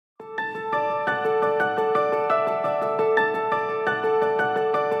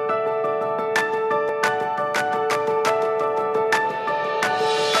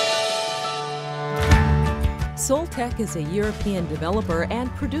Soltec is a European developer and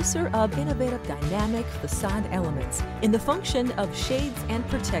producer of innovative dynamic facade elements in the function of shades and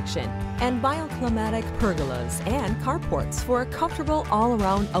protection, and bioclimatic pergolas and carports for a comfortable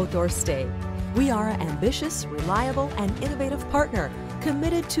all-around outdoor stay. We are an ambitious, reliable, and innovative partner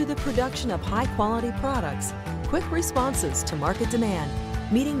committed to the production of high-quality products, quick responses to market demand,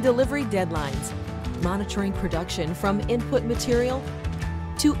 meeting delivery deadlines, monitoring production from input material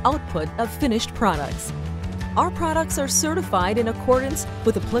to output of finished products. Our products are certified in accordance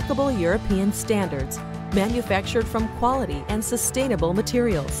with applicable European standards, manufactured from quality and sustainable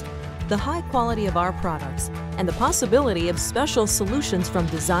materials. The high quality of our products and the possibility of special solutions from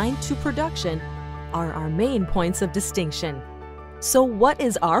design to production are our main points of distinction. So what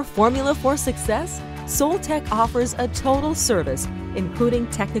is our formula for success? Soltec offers a total service, including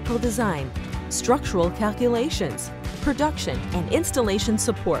technical design, structural calculations, production and installation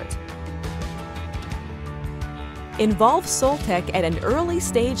support. Involve Soltec at an early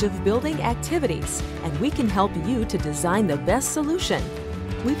stage of building activities, and we can help you to design the best solution.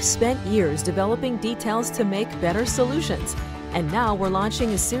 We've spent years developing details to make better solutions, and now we're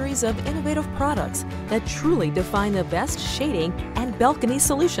launching a series of innovative products that truly define the best shading and balcony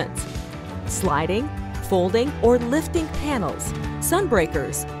solutions. Sliding, folding, or lifting panels,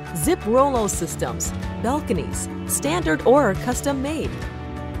 sunbreakers, zip Rollo systems, balconies, standard or custom made.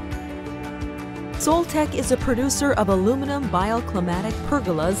 Soltec is a producer of aluminum bioclimatic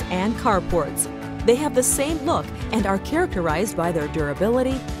pergolas and carports. They have the same look and are characterized by their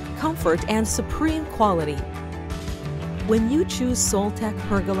durability, comfort, and supreme quality. When you choose Soltec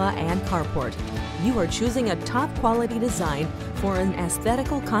pergola and carport, you are choosing a top-quality design for an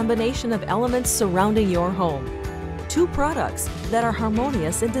aesthetical combination of elements surrounding your home. Two products that are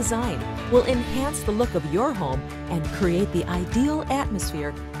harmonious in design will enhance the look of your home and create the ideal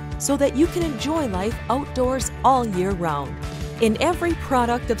atmosphere so that you can enjoy life outdoors all year round. In every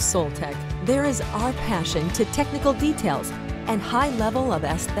product of Soltec, there is our passion to technical details and high level of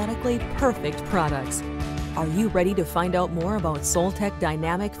aesthetically perfect products. Are you ready to find out more about Soltec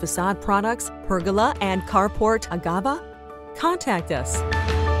dynamic facade products, pergola and carport Agava? Contact us.